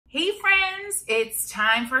friends, it's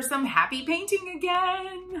time for some happy painting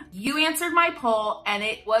again. You answered my poll and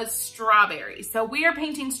it was strawberries. So we are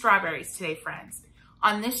painting strawberries today, friends.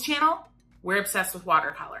 On this channel, we're obsessed with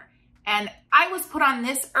watercolor. And I was put on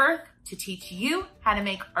this earth to teach you how to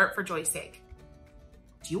make art for joy's sake.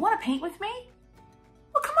 Do you want to paint with me?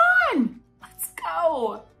 Well, come on, let's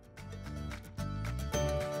go.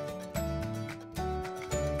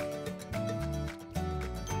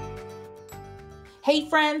 Hey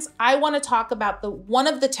friends, I want to talk about one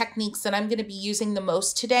of the techniques that I'm going to be using the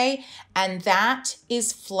most today, and that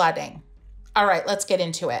is flooding. All right, let's get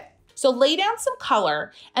into it. So lay down some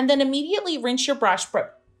color and then immediately rinse your brush,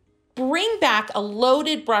 but bring back a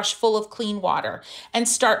loaded brush full of clean water and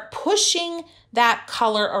start pushing that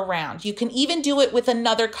color around. You can even do it with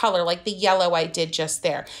another color like the yellow I did just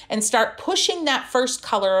there, and start pushing that first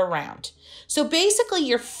color around. So basically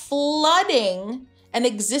you're flooding an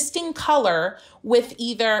existing color with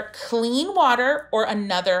either clean water or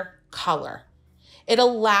another color. It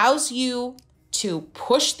allows you to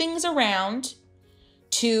push things around,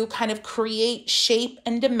 to kind of create shape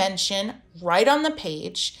and dimension right on the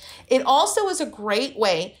page. It also is a great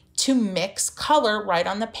way to mix color right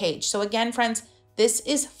on the page. So again, friends, this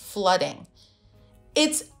is flooding.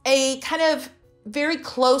 It's a kind of very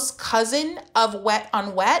close cousin of wet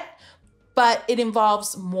on wet, but it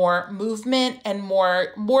involves more movement and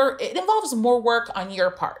it involves more work on your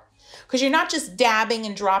part, because you're not just dabbing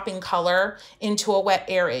and dropping color into a wet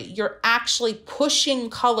area. You're actually pushing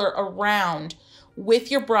color around with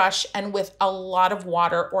your brush and with a lot of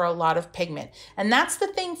water or a lot of pigment. And that's the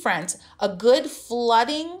thing, friends. A good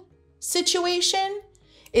flooding situation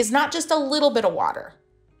is not just a little bit of water.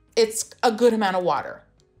 It's a good amount of water.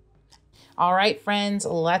 All right, friends,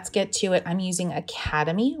 let's get to it. I'm using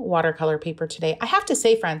Academy watercolor paper today. I have to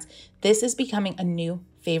say, friends, this is becoming a new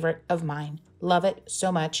favorite of mine. Love it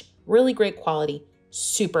so much. Really great quality,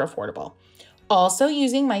 super affordable. Also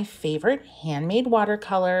using my favorite handmade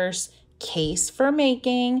watercolors, case for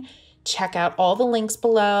making. Check out all the links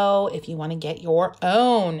below if you want to get your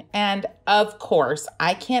own. And of course,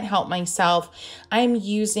 I can't help myself. I'm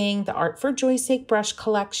using the Art for Joy's Sake brush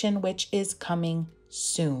collection, which is coming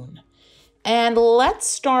soon. And let's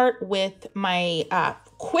start with my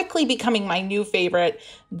quickly becoming my new favorite,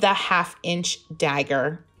 the 1/2 inch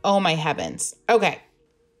dagger. Oh my heavens. Okay.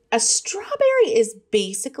 A strawberry is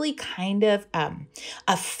basically kind of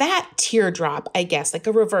a fat teardrop, I guess, like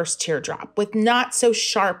a reverse teardrop with not so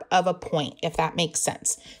sharp of a point, if that makes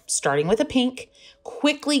sense. Starting with a pink,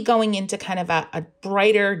 quickly going into kind of a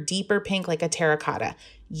brighter, deeper pink, like a terracotta.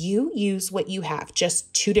 You use what you have,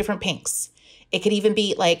 just 2 different pinks. It could even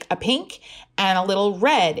be like a pink and a little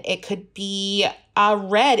red. It could be a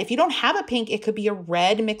red. If you don't have a pink, it could be a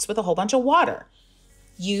red mixed with a whole bunch of water.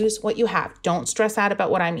 Use what you have. Don't stress out about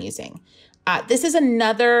what I'm using. This is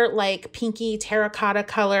another like pinky terracotta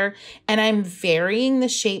color, and I'm varying the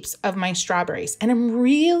shapes of my strawberries. And I'm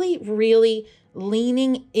really, really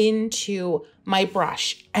leaning into my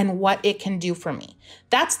brush and what it can do for me.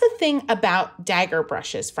 That's the thing about dagger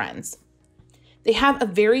brushes, friends. They have a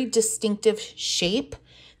very distinctive shape.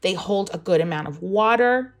 They hold a good amount of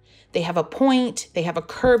water. They have a point, they have a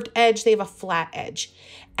curved edge, they have a flat edge.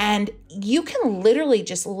 And you can literally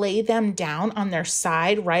just lay them down on their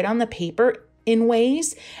side right on the paper in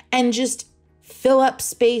ways and just fill up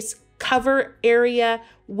space, cover area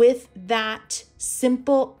with that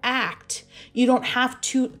simple act. You don't have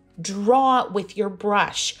to draw with your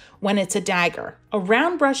brush when it's a dagger. A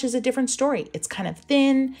round brush is a different story. It's kind of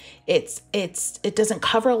thin. It doesn't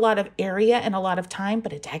cover a lot of area and a lot of time,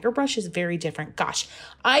 but a dagger brush is very different. Gosh,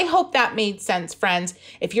 I hope that made sense, friends.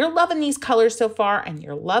 If you're loving these colors so far and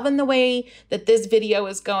you're loving the way that this video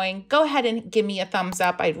is going, go ahead and give me a thumbs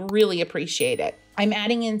up. I'd really appreciate it. I'm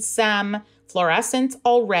adding in some fluorescence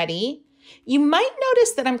already. You might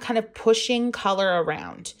notice that I'm kind of pushing color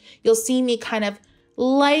around. You'll see me kind of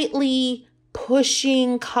lightly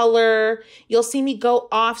pushing color. You'll see me go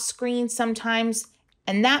off screen sometimes,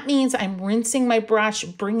 and that means I'm rinsing my brush,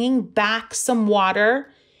 bringing back some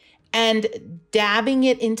water and dabbing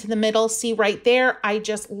it into the middle. See right there, I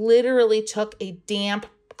just literally took a damp,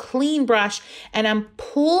 clean brush and I'm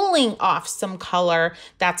pulling off some color.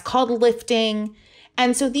 That's called lifting.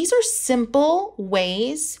 And so these are simple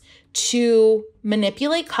ways to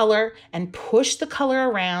manipulate color and push the color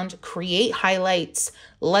around, create highlights.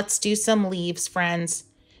 Let's do some leaves, friends.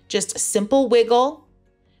 Just a simple wiggle,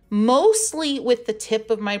 mostly with the tip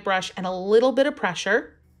of my brush and a little bit of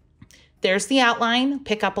pressure. There's the outline.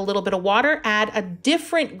 Pick up a little bit of water, add a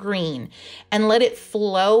different green, and let it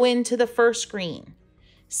flow into the first green.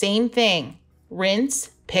 Same thing.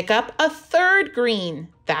 Rinse, Pick up a third green.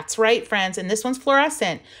 That's right, friends. And this one's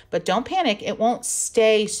fluorescent, but don't panic. It won't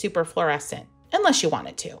stay super fluorescent unless you want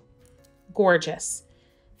it to. Gorgeous.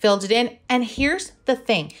 Filled it in. And here's the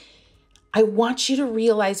thing. I want you to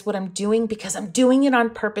realize what I'm doing because I'm doing it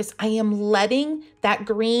on purpose. I am letting that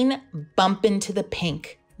green bump into the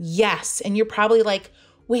pink. Yes. And you're probably like,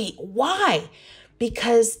 wait, why?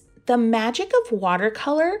 Because the magic of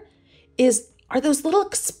watercolor are those little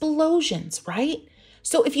explosions, right?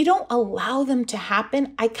 So if you don't allow them to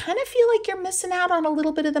happen, I kind of feel like you're missing out on a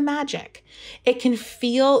little bit of the magic. It can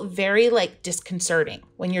feel very like disconcerting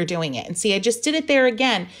when you're doing it. And see, I just did it there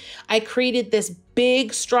again. I created this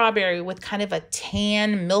big strawberry with kind of a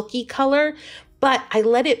tan milky color, but I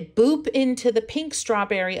let it boop into the pink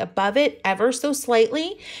strawberry above it ever so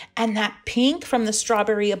slightly. And that pink from the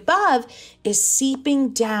strawberry above is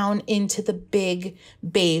seeping down into the big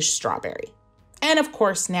beige strawberry. And of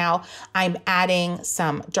course, now I'm adding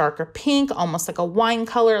some darker pink, almost like a wine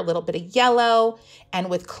color, a little bit of yellow. And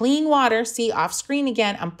with clean water, see off screen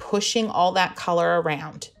again, I'm pushing all that color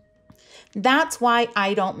around. That's why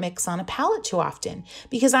I don't mix on a palette too often,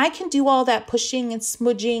 because I can do all that pushing and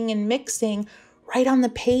smudging and mixing right on the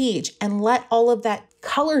page and let all of that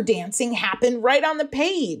color dancing happen right on the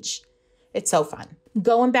page. It's so fun.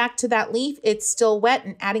 Going back to that leaf, it's still wet,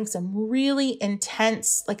 and adding some really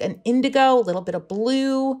intense, like an indigo, a little bit of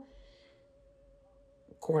blue.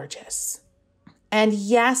 Gorgeous. And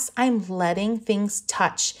yes, I'm letting things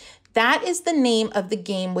touch. That is the name of the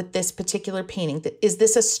game with this particular painting. Is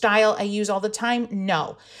this a style I use all the time?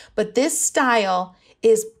 No. But this style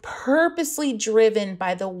is purposely driven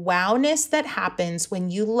by the wowness that happens when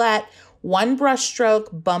you let one brush stroke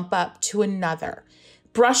bump up to another.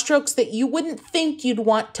 Brushstrokes that you wouldn't think you'd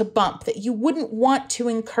want to bump, that you wouldn't want to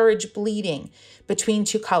encourage bleeding between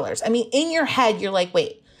two colors. I mean, in your head, you're like,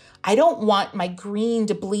 wait, I don't want my green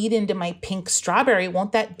to bleed into my pink strawberry.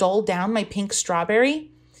 Won't that dull down my pink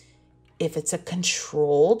strawberry? If it's a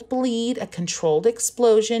controlled bleed, a controlled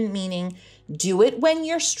explosion, meaning do it when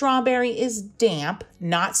your strawberry is damp,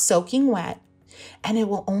 not soaking wet, and it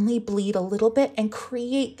will only bleed a little bit and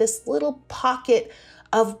create this little pocket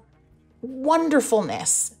of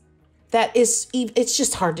wonderfulness that is, it's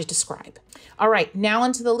just hard to describe. All right, now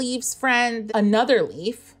onto the leaves, friend, another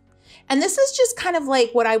leaf. And this is just kind of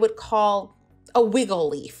like what I would call a wiggle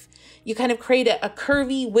leaf. You kind of create a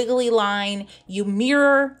curvy, wiggly line, you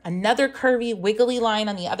mirror another curvy, wiggly line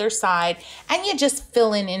on the other side, and you just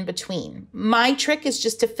fill in between. My trick is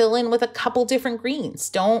just to fill in with a couple different greens.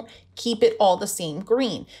 Don't keep it all the same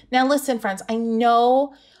green. Now listen, friends, I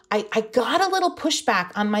know I got a little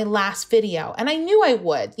pushback on my last video, and I knew I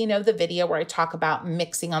would, you know, the video where I talk about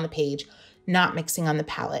mixing on the page, not mixing on the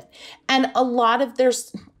palette. And I don't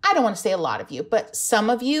want to say a lot of you, but some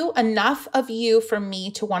of you, enough of you for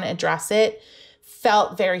me to want to address it,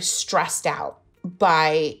 felt very stressed out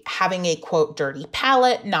by having a quote dirty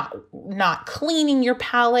palette, not cleaning your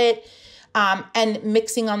palette, and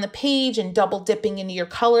mixing on the page and double dipping into your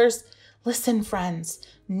colors. Listen, friends,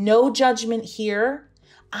 no judgment here.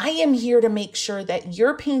 I am here to make sure that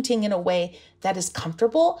you're painting in a way that is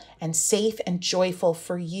comfortable and safe and joyful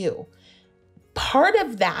for you. Part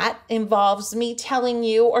of that involves me telling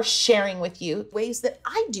you or sharing with you ways that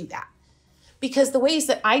I do that, because the ways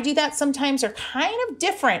that I do that sometimes are kind of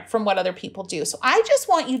different from what other people do. So I just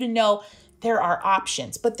want you to know there are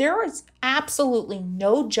options, but there is absolutely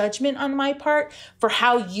no judgment on my part for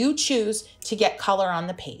how you choose to get color on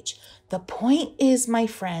the page. The point is, my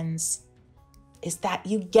friends, is that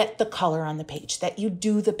you get the color on the page, that you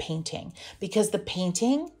do the painting, because the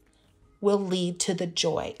painting will lead to the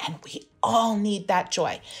joy, and we all need that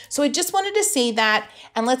joy. So I just wanted to say that,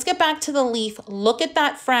 and let's get back to the leaf. Look at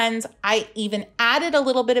that, friends. I even added a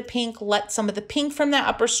little bit of pink, let some of the pink from that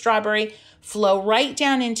upper strawberry flow right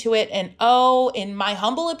down into it, and oh, in my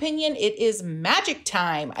humble opinion, it is magic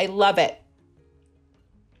time. I love it.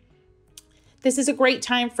 This is a great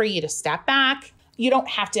time for you to step back. You don't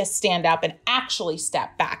have to stand up and actually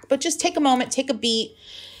step back, but just take a moment, take a beat,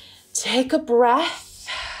 take a breath,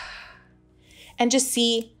 and just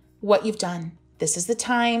see what you've done. This is the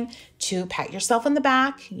time to pat yourself on the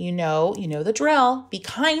back. You know the drill. Be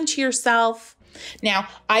kind to yourself. Now,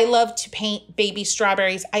 I love to paint baby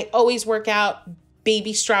strawberries. I always work out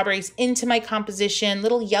baby strawberries into my composition,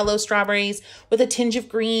 little yellow strawberries with a tinge of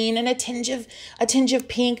green and a tinge of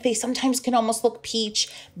pink. They sometimes can almost look peach.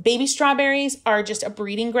 Baby strawberries are just a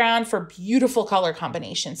breeding ground for beautiful color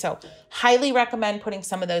combinations. So highly recommend putting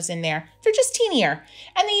some of those in there. They're just teenier,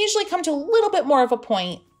 and they usually come to a little bit more of a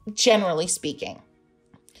point, generally speaking.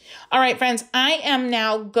 All right, friends, I am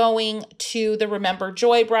now going to the Remember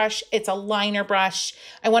Joy brush. It's a liner brush.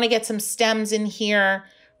 I want to get some stems in here.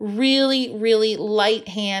 Really, really light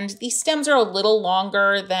hand. These stems are a little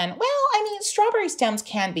longer than, well, I mean, strawberry stems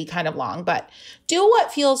can be kind of long, but do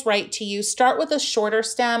what feels right to you. Start with a shorter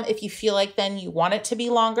stem. If you feel like then you want it to be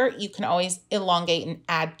longer, you can always elongate and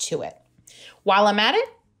add to it. While I'm at it,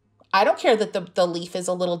 I don't care that the leaf is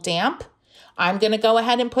a little damp. I'm going to go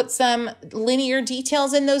ahead and put some linear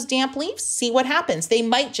details in those damp leaves, see what happens. They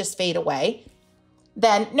might just fade away.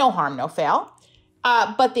 Then no harm, no fail,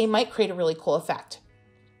 but they might create a really cool effect.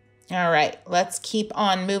 All right, let's keep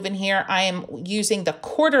on moving here. I am using the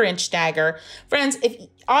 1/4 inch dagger. Friends, if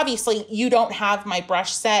obviously you don't have my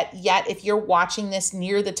brush set yet, if you're watching this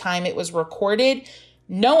near the time it was recorded,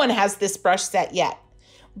 no one has this brush set yet.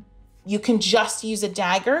 You can just use a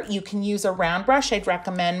dagger. You can use a round brush. I'd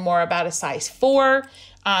recommend more about a size 4.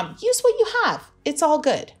 Use what you have. It's all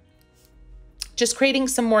good. Just creating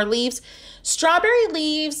some more leaves. Strawberry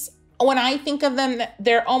leaves, when I think of them,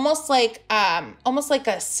 they're almost like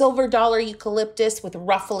a silver dollar eucalyptus with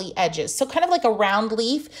ruffly edges. So kind of like a round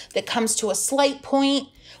leaf that comes to a slight point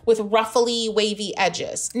with ruffly, wavy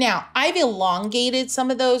edges. Now, I've elongated some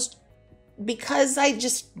of those because I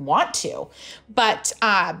just want to, but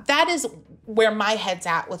that is where my head's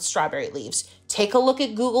at with strawberry leaves. Take a look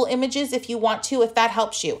at Google Images if you want to, if that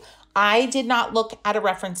helps you. I did not look at a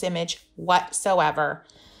reference image whatsoever.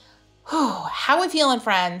 How we feeling,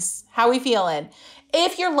 friends? How we feeling?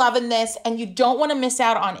 If you're loving this and you don't want to miss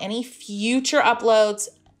out on any future uploads,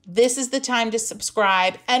 this is the time to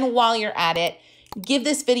subscribe. And while you're at it, give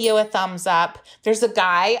this video a thumbs up. There's a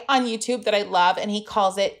guy on YouTube that I love and he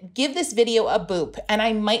calls it, give this video a boop. And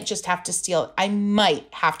I might just have to steal it. I might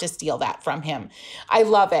have to steal that from him. I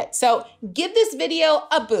love it. So give this video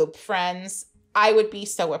a boop, friends. I would be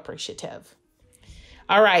so appreciative.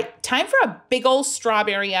 All right, time for a big old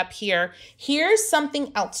strawberry up here. Here's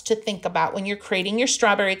something else to think about when you're creating your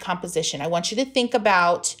strawberry composition. I want you to think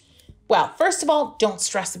about, well, first of all, don't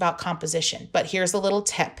stress about composition, but here's a little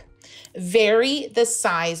tip. Vary the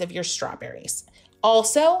size of your strawberries.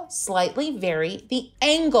 Also, slightly vary the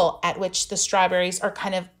angle at which the strawberries are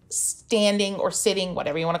kind of standing or sitting,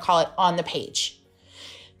 whatever you want to call it, on the page.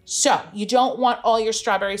 So you don't want all your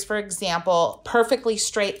strawberries, for example, perfectly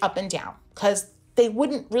straight up and down, because they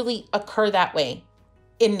wouldn't really occur that way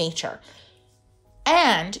in nature.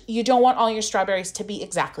 And you don't want all your strawberries to be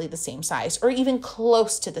exactly the same size or even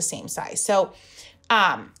close to the same size. So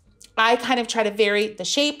I kind of try to vary the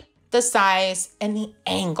shape, the size, and the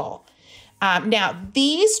angle. Now,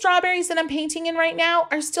 these strawberries that I'm painting in right now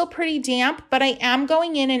are still pretty damp, but I am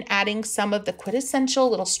going in and adding some of the quintessential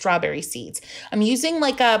little strawberry seeds. I'm using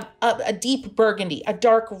like a deep burgundy, a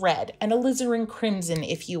dark red, an alizarin crimson,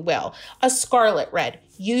 if you will, a scarlet red.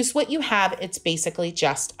 Use what you have. It's basically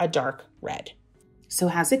just a dark red. So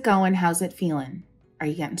how's it going? How's it feeling? Are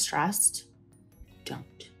you getting stressed?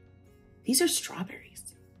 Don't. These are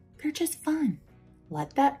strawberries. They're just fun.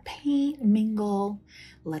 Let that paint mingle,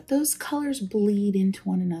 let those colors bleed into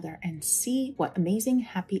one another and see what amazing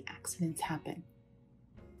happy accidents happen.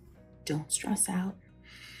 Don't stress out,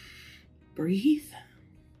 breathe,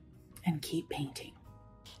 and keep painting.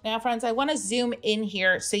 Now, friends, I want to zoom in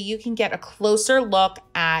here so you can get a closer look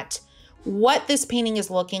at what this painting is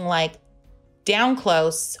looking like down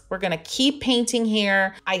close. We're going to keep painting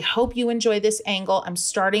here. I hope you enjoy this angle. I'm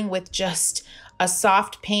starting with just a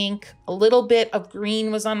soft pink, a little bit of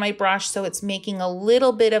green was on my brush, so it's making a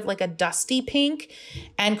little bit of like a dusty pink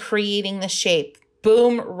and creating the shape.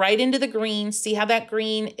 Boom, right into the green. See how that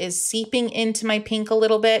green is seeping into my pink a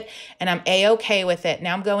little bit, and I'm a-okay with it.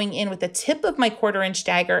 Now I'm going in with the tip of my 1/4 inch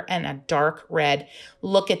dagger and a dark red.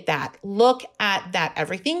 Look at that. Look at that.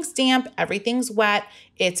 Everything's damp, everything's wet.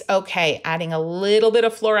 It's okay. Adding a little bit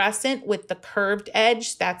of fluorescent with the curved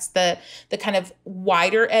edge. That's the kind of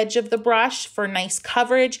wider edge of the brush for nice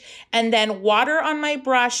coverage. And then water on my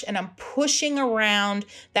brush, and I'm pushing around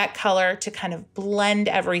that color to kind of blend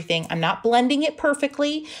everything. I'm not blending it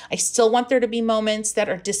perfectly. I still want there to be moments that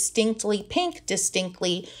are distinctly pink,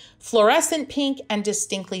 distinctly fluorescent pink, and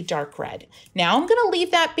distinctly dark red. Now I'm going to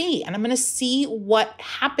leave that be, and I'm going to see what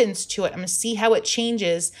happens to it. I'm going to see how it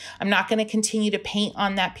changes. I'm not going to continue to paint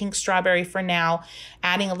on that pink strawberry for now.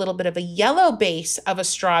 Adding a little bit of a yellow base of a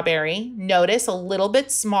strawberry. Notice a little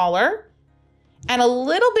bit smaller. And a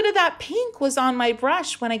little bit of that pink was on my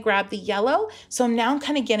brush when I grabbed the yellow. So now I'm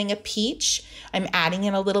kind of getting a peach. I'm adding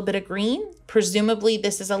in a little bit of green. Presumably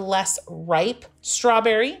this is a less ripe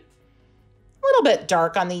strawberry. A little bit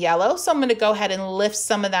dark on the yellow. So I'm going to go ahead and lift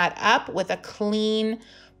some of that up with a clean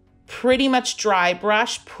pretty much dry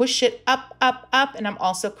brush, push it up, up, up, and I'm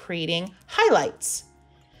also creating highlights.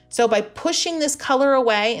 So by pushing this color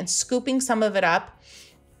away and scooping some of it up,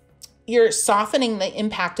 you're softening the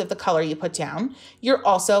impact of the color you put down. You're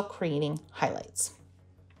also creating highlights.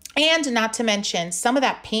 And not to mention, some of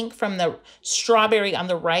that pink from the strawberry on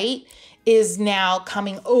the right is now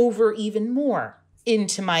coming over even more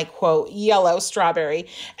into my quote yellow strawberry.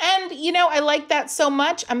 And you know, I like that so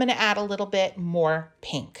much, I'm gonna add a little bit more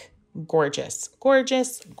pink. Gorgeous,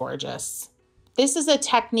 gorgeous, gorgeous. This is a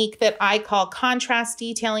technique that I call contrast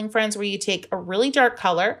detailing, friends, where you take a really dark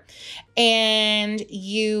color and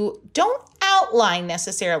you don't outline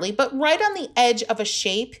necessarily, but right on the edge of a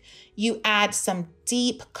shape, you add some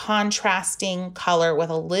deep contrasting color with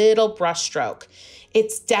a little brush stroke.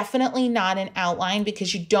 It's definitely not an outline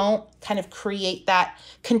because you don't kind of create that,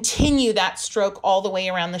 continue that stroke all the way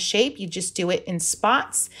around the shape. You just do it in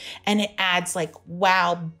spots and it adds like,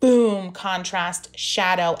 wow, boom, contrast,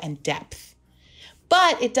 shadow, and depth.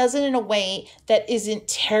 But it does it in a way that isn't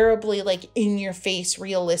terribly like in your face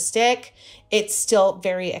realistic. It's still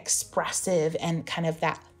very expressive and kind of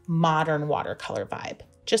that modern watercolor vibe.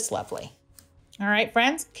 Just lovely. All right,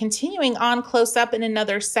 friends, continuing on close up in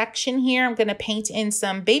another section here, I'm gonna paint in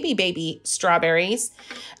some baby strawberries.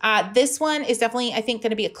 This one is definitely, I think,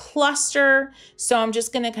 gonna be a cluster. So I'm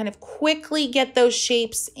just gonna kind of quickly get those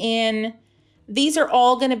shapes in. These are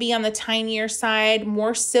all gonna be on the tinier side,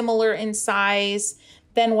 more similar in size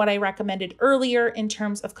than what I recommended earlier in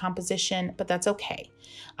terms of composition, but that's okay.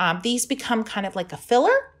 These become kind of like a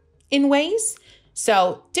filler in ways.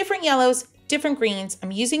 So different yellows, different greens.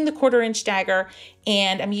 I'm using the 1/4" dagger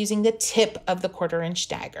and I'm using the tip of the 1/4"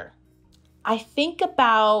 dagger. I think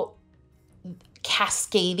about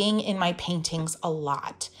cascading in my paintings a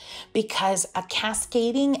lot because a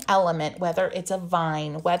cascading element, whether it's a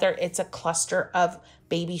vine, whether it's a cluster of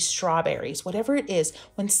baby strawberries, whatever it is,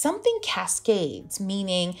 when something cascades,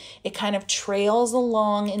 meaning it kind of trails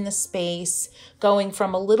along in the space, going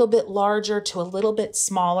from a little bit larger to a little bit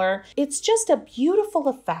smaller, it's just a beautiful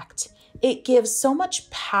effect. It gives so much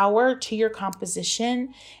power to your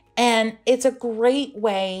composition, and it's a great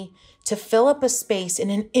way to fill up a space in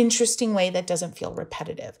an interesting way that doesn't feel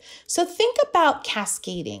repetitive. So think about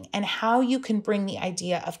cascading and how you can bring the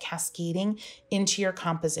idea of cascading into your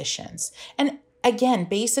compositions. And again,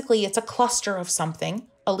 basically it's a cluster of something,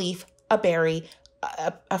 a leaf, a berry,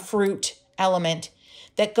 a fruit element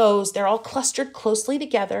that goes, they're all clustered closely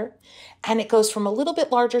together, and it goes from a little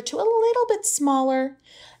bit larger to a little bit smaller.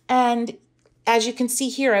 And as you can see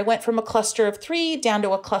here, I went from a cluster of 3 down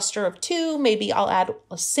to a cluster of 2. Maybe I'll add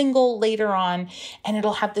a single later on, and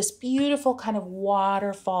it'll have this beautiful kind of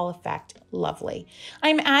waterfall effect. Lovely.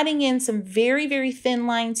 I'm adding in some very, very thin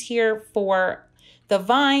lines here for the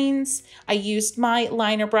vines. I used my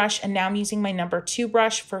liner brush, and now I'm using my number 2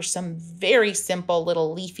 brush for some very simple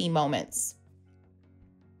little leafy moments.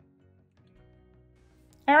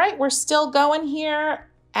 All right, we're still going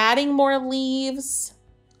here, adding more leaves.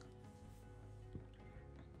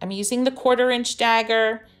 I'm using the 1/4"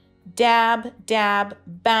 dagger, dab, dab,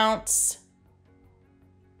 bounce.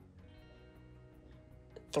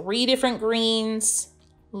 3 different greens,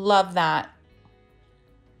 love that.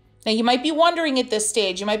 Now you might be wondering at this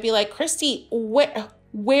stage, you might be like, Christy,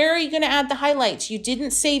 where are you gonna add the highlights? You didn't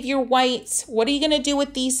save your whites. What are you gonna do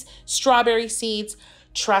with these strawberry seeds?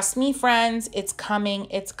 Trust me, friends, it's coming,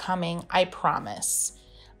 I promise.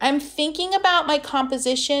 I'm thinking about my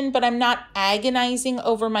composition, but I'm not agonizing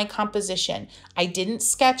over my composition. I didn't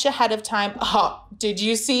sketch ahead of time. Oh, did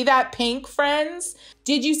you see that pink, friends?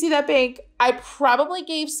 Did you see that pink? I probably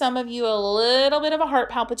gave some of you a little bit of a heart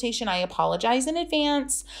palpitation. I apologize in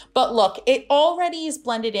advance, but look, it already is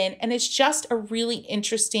blended in and it's just a really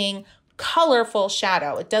interesting, colorful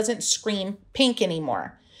shadow. It doesn't scream pink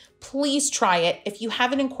anymore. Please try it. If you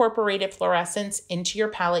haven't incorporated fluorescence into your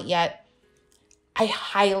palette yet, I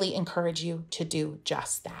highly encourage you to do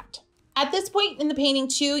just that. At this point in the painting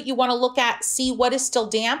too, you want to look at, see what is still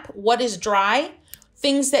damp, what is dry,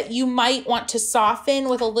 things that you might want to soften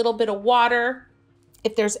with a little bit of water.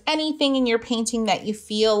 If there's anything in your painting that you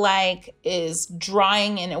feel like is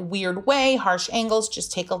drying in a weird way, harsh angles,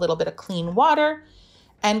 just take a little bit of clean water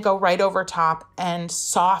and go right over top and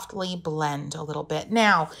softly blend a little bit.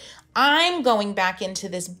 Now, I'm going back into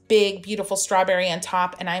this big, beautiful strawberry on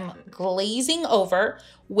top and I'm glazing over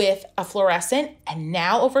with a fluorescent, and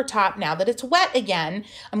now over top, now that it's wet again,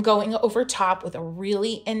 I'm going over top with a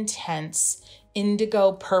really intense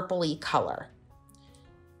indigo purpley color.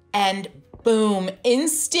 And boom,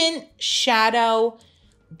 instant shadow,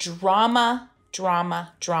 drama,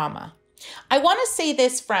 drama, drama. I want to say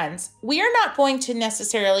this, friends, we are not going to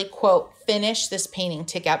necessarily, quote, finish this painting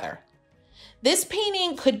together. This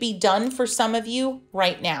painting could be done for some of you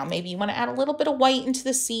right now. Maybe you want to add a little bit of white into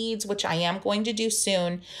the seeds, which I am going to do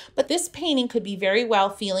soon. But this painting could be very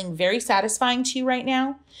well feeling very satisfying to you right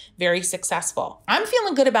now, very successful. I'm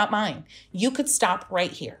feeling good about mine. You could stop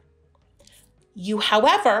right here. You,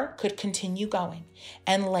 however, could continue going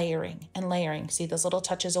and layering and layering. See those little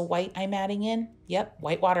touches of white I'm adding in? Yep,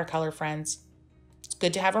 white watercolor, friends. It's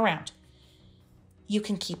good to have around. You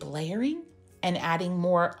can keep layering and adding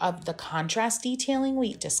more of the contrast detailing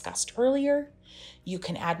we discussed earlier. You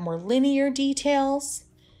can add more linear details.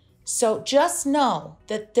 So just know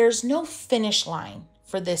that there's no finish line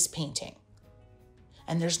for this painting.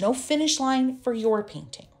 And there's no finish line for your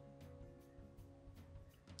painting.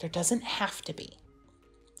 There doesn't have to be.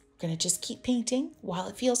 We're gonna just keep painting while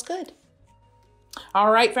it feels good.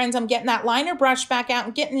 All right, friends, I'm getting that liner brush back out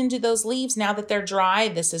and getting into those leaves now that they're dry.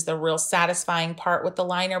 This is the real satisfying part with the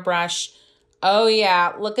liner brush. Oh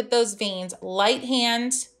yeah, look at those veins. Light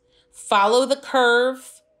hand, follow the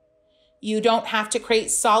curve. You don't have to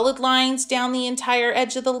create solid lines down the entire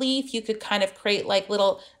edge of the leaf. You could kind of create like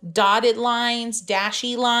little dotted lines,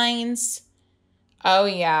 dashy lines. Oh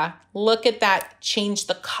yeah, look at that. Change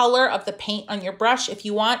the color of the paint on your brush if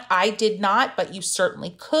you want. I did not, but you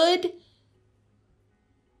certainly could.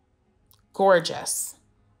 Gorgeous.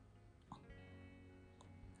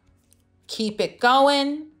 Keep it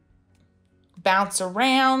going. Bounce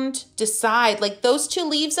around, decide. Like those two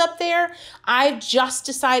leaves up there, I've just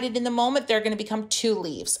decided in the moment they're going to become 2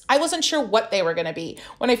 leaves. I wasn't sure what they were going to be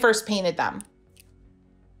when I first painted them.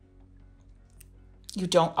 You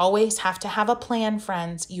don't always have to have a plan,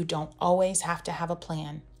 friends. You don't always have to have a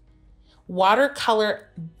plan.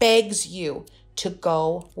 Watercolor begs you to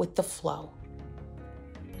go with the flow.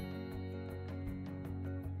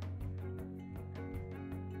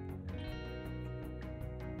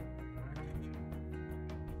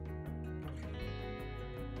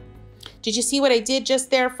 Did you see what I did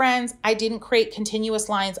just there, friends? I didn't create continuous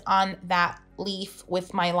lines on that leaf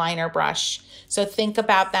with my liner brush. So think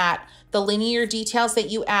about that. The linear details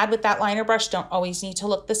that you add with that liner brush don't always need to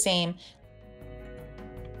look the same.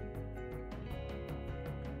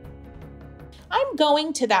 I'm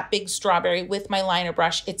going to that big strawberry with my liner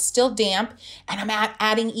brush. It's still damp, and I'm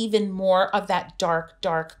adding even more of that dark,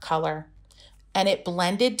 dark color. And it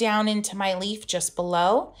blended down into my leaf just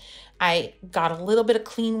below. I got a little bit of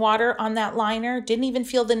clean water on that liner, didn't even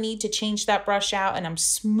feel the need to change that brush out, and I'm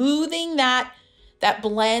smoothing that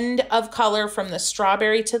blend of color from the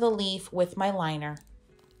strawberry to the leaf with my liner.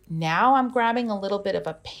 Now I'm grabbing a little bit of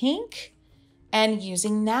a pink and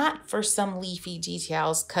using that for some leafy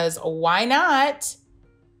details, because why not?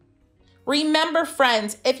 Remember,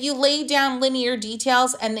 friends, if you lay down linear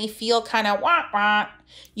details and they feel kind of wah-wah,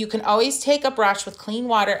 you can always take a brush with clean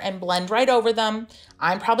water and blend right over them.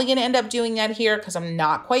 I'm probably going to end up doing that here because I'm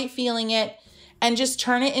not quite feeling it, and just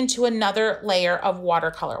turn it into another layer of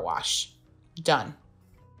watercolor wash. Done.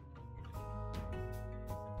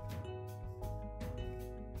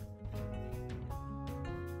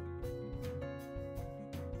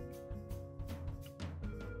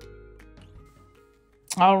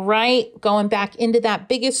 All right, going back into that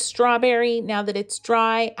biggest strawberry now that it's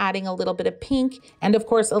dry, adding a little bit of pink and of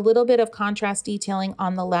course a little bit of contrast detailing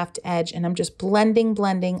on the left edge. And I'm just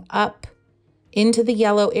blending up into the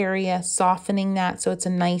yellow area, softening that so it's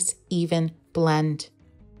a nice even blend.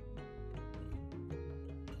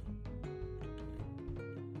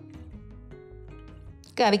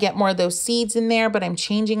 Got to get more of those seeds in there, but I'm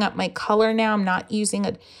changing up my color now. I'm not using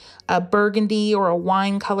a burgundy or a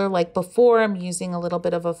wine color like before. I'm using a little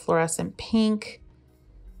bit of a fluorescent pink.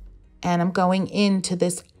 And I'm going into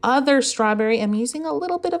this other strawberry. I'm using a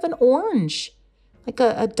little bit of an orange, like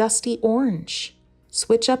a dusty orange.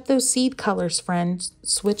 Switch up those seed colors, friends.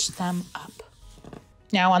 Switch them up.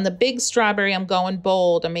 Now on the big strawberry, I'm going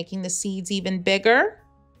bold. I'm making the seeds even bigger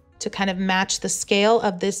to kind of match the scale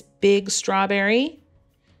of this big strawberry.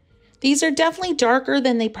 These are definitely darker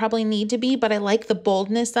than they probably need to be, but I like the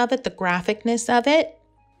boldness of it, the graphicness of it.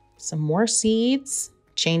 Some more seeds,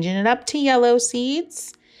 changing it up to yellow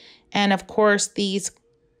seeds. And of course, these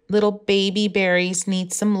little baby berries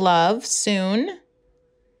need some love soon.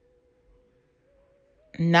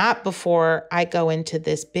 Not before I go into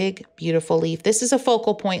this big, beautiful leaf. This is a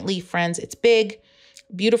focal point leaf, friends. It's big,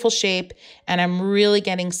 beautiful shape, and I'm really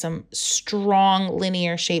getting some strong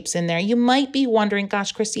linear shapes in there. You might be wondering,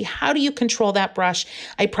 gosh, Christy, how do you control that brush?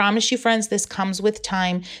 I promise you, friends, this comes with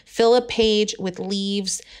time. Fill a page with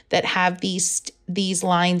leaves that have these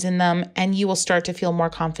lines in them, and you will start to feel more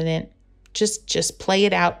confident Just play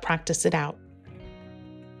it out, practice it out.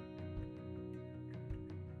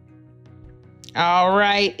 All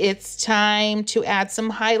right, it's time to add some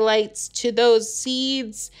highlights to those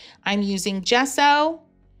seeds. I'm using gesso.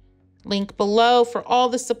 Link below for all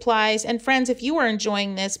the supplies. And friends, if you are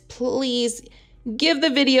enjoying this, please give the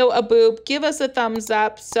video a boop, give us a thumbs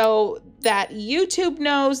up so that YouTube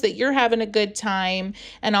knows that you're having a good time.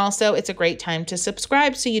 And also, it's a great time to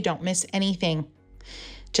subscribe so you don't miss anything.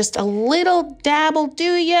 Just a little dabble,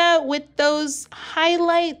 do ya, with those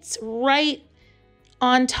highlights right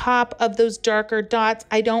on top of those darker dots.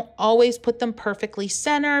 I don't always put them perfectly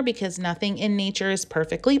center because nothing in nature is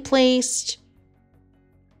perfectly placed.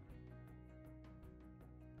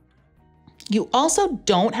 You also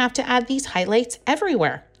don't have to add these highlights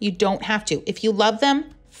everywhere. You don't have to. If you love them,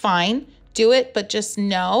 fine, do it, but just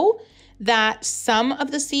know that some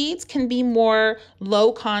of the seeds can be more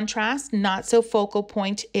low contrast, not so focal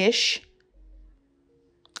point-ish.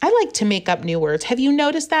 I like to make up new words. Have you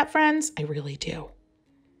noticed that, friends? I really do.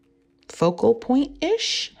 Focal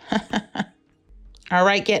point-ish. All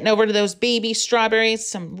right, getting over to those baby strawberries,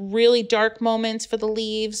 some really dark moments for the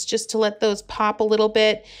leaves, just to let those pop a little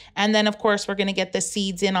bit. And then, of course, we're gonna get the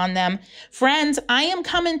seeds in on them. Friends, I am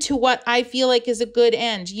coming to what I feel like is a good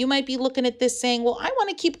end. You might be looking at this saying, well, I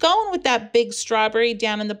wanna keep going with that big strawberry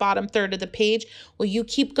down in the bottom third of the page. Well, you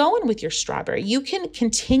keep going with your strawberry. You can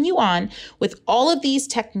continue on with all of these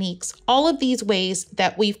techniques, all of these ways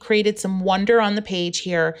that we've created some wonder on the page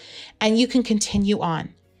here, and you can continue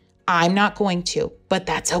on. I'm not going to, but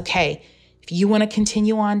that's okay. If you want to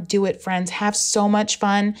continue on, do it, friends. Have so much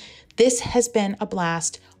fun. This has been a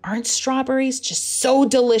blast. Aren't strawberries just so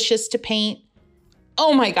delicious to paint?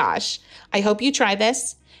 Oh my gosh. I hope you try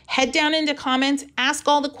this. Head down into comments, ask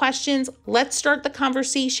all the questions. Let's start the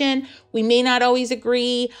conversation. We may not always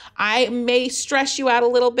agree. I may stress you out a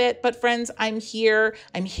little bit, but friends, I'm here.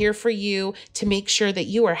 I'm here for you to make sure that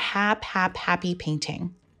you are happy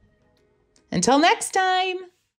painting. Until next time.